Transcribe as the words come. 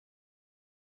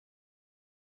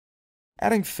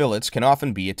Adding fillets can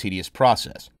often be a tedious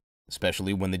process,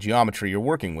 especially when the geometry you're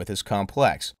working with is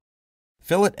complex.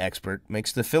 Fillet Xpert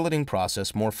makes the filleting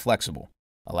process more flexible,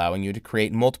 allowing you to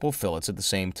create multiple fillets at the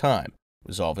same time,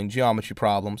 resolving geometry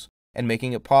problems, and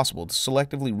making it possible to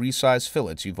selectively resize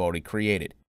fillets you've already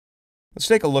created. Let's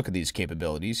take a look at these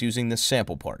capabilities using this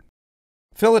sample part.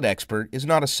 Fillet Xpert is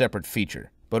not a separate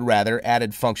feature, but rather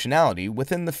added functionality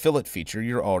within the fillet feature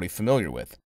you're already familiar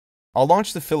with. I'll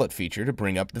launch the fillet feature to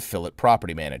bring up the fillet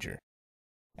property manager.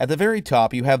 At the very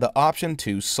top, you have the option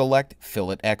to select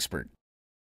Fillet Xpert.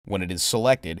 When it is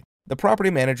selected, the property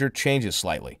manager changes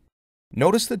slightly.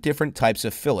 Notice the different types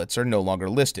of fillets are no longer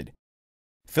listed.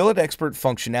 Fillet Xpert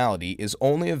functionality is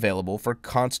only available for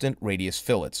constant radius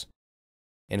fillets.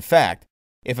 In fact,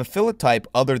 if a fillet type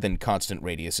other than constant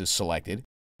radius is selected,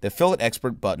 the Fillet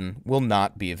Xpert button will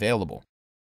not be available.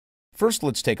 First,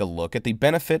 let's take a look at the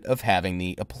benefit of having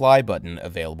the Apply button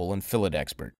available in Fillet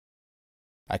Xpert.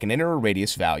 I can enter a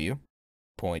radius value,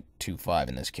 0.25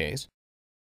 in this case,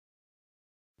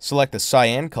 select the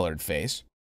cyan-colored face,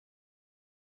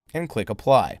 and click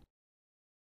Apply.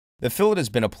 The fillet has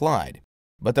been applied,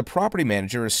 but the property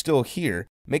manager is still here,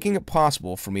 making it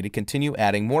possible for me to continue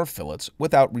adding more fillets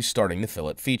without restarting the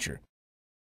fillet feature.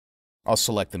 I'll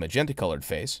select the magenta-colored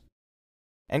face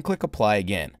and click Apply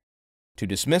again. To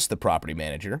dismiss the property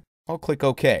manager, I'll click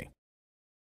OK.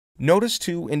 Notice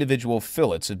two individual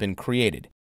fillets have been created.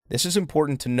 This is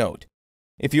important to note.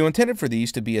 If you intended for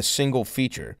these to be a single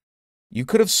feature, you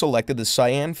could have selected the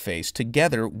cyan face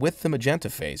together with the magenta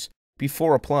face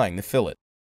before applying the fillet.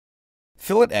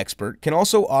 Fillet Xpert can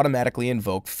also automatically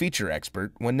invoke Feature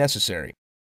Xpert when necessary.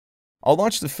 I'll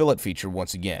launch the fillet feature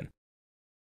once again.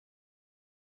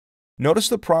 Notice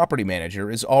the property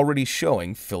manager is already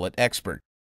showing Fillet Xpert.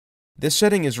 This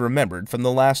setting is remembered from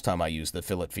the last time I used the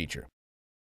fillet feature.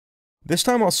 This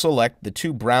time I'll select the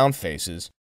two brown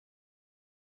faces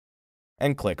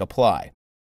and click Apply.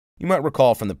 You might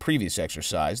recall from the previous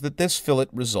exercise that this fillet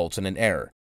results in an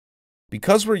error.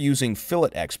 Because we're using Fillet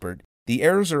Xpert, the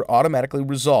errors are automatically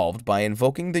resolved by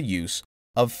invoking the use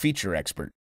of Feature Xpert.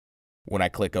 When I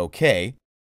click OK,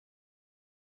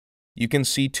 you can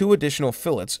see two additional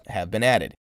fillets have been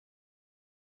added.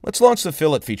 Let's launch the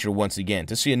fillet feature once again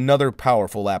to see another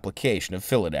powerful application of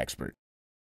Fillet Xpert.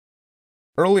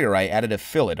 Earlier, I added a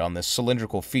fillet on this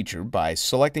cylindrical feature by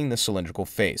selecting the cylindrical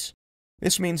face.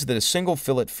 This means that a single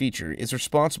fillet feature is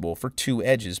responsible for two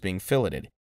edges being filleted.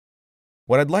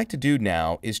 What I'd like to do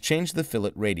now is change the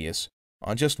fillet radius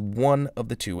on just one of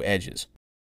the two edges.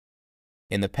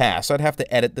 In the past, I'd have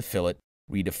to edit the fillet,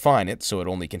 redefine it so it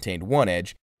only contained one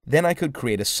edge, then I could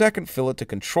create a second fillet to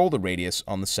control the radius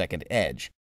on the second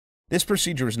edge. This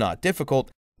procedure is not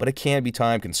difficult, but it can be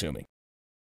time-consuming.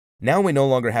 Now we no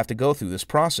longer have to go through this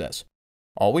process.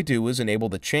 All we do is enable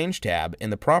the Change tab in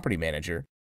the Property Manager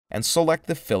and select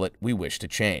the fillet we wish to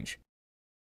change.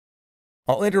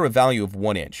 I'll enter a value of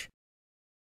 1 inch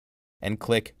and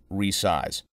click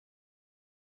Resize.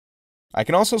 I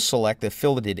can also select the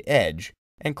filleted edge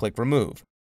and click Remove.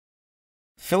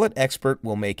 Fillet Xpert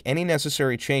will make any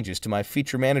necessary changes to my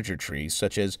feature manager tree,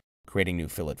 such as creating new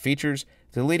fillet features,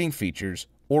 deleting features,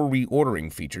 or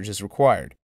reordering features as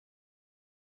required.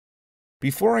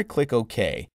 Before I click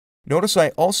OK, notice I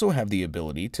also have the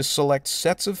ability to select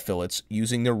sets of fillets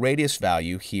using the radius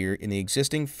value here in the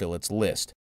existing fillets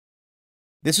list.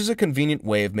 This is a convenient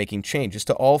way of making changes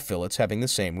to all fillets having the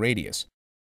same radius.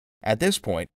 At this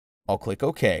point, I'll click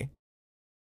OK,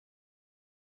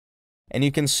 and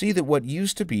you can see that what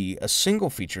used to be a single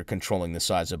feature controlling the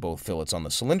size of both fillets on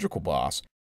the cylindrical boss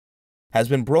has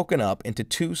been broken up into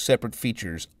two separate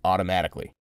features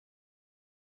automatically.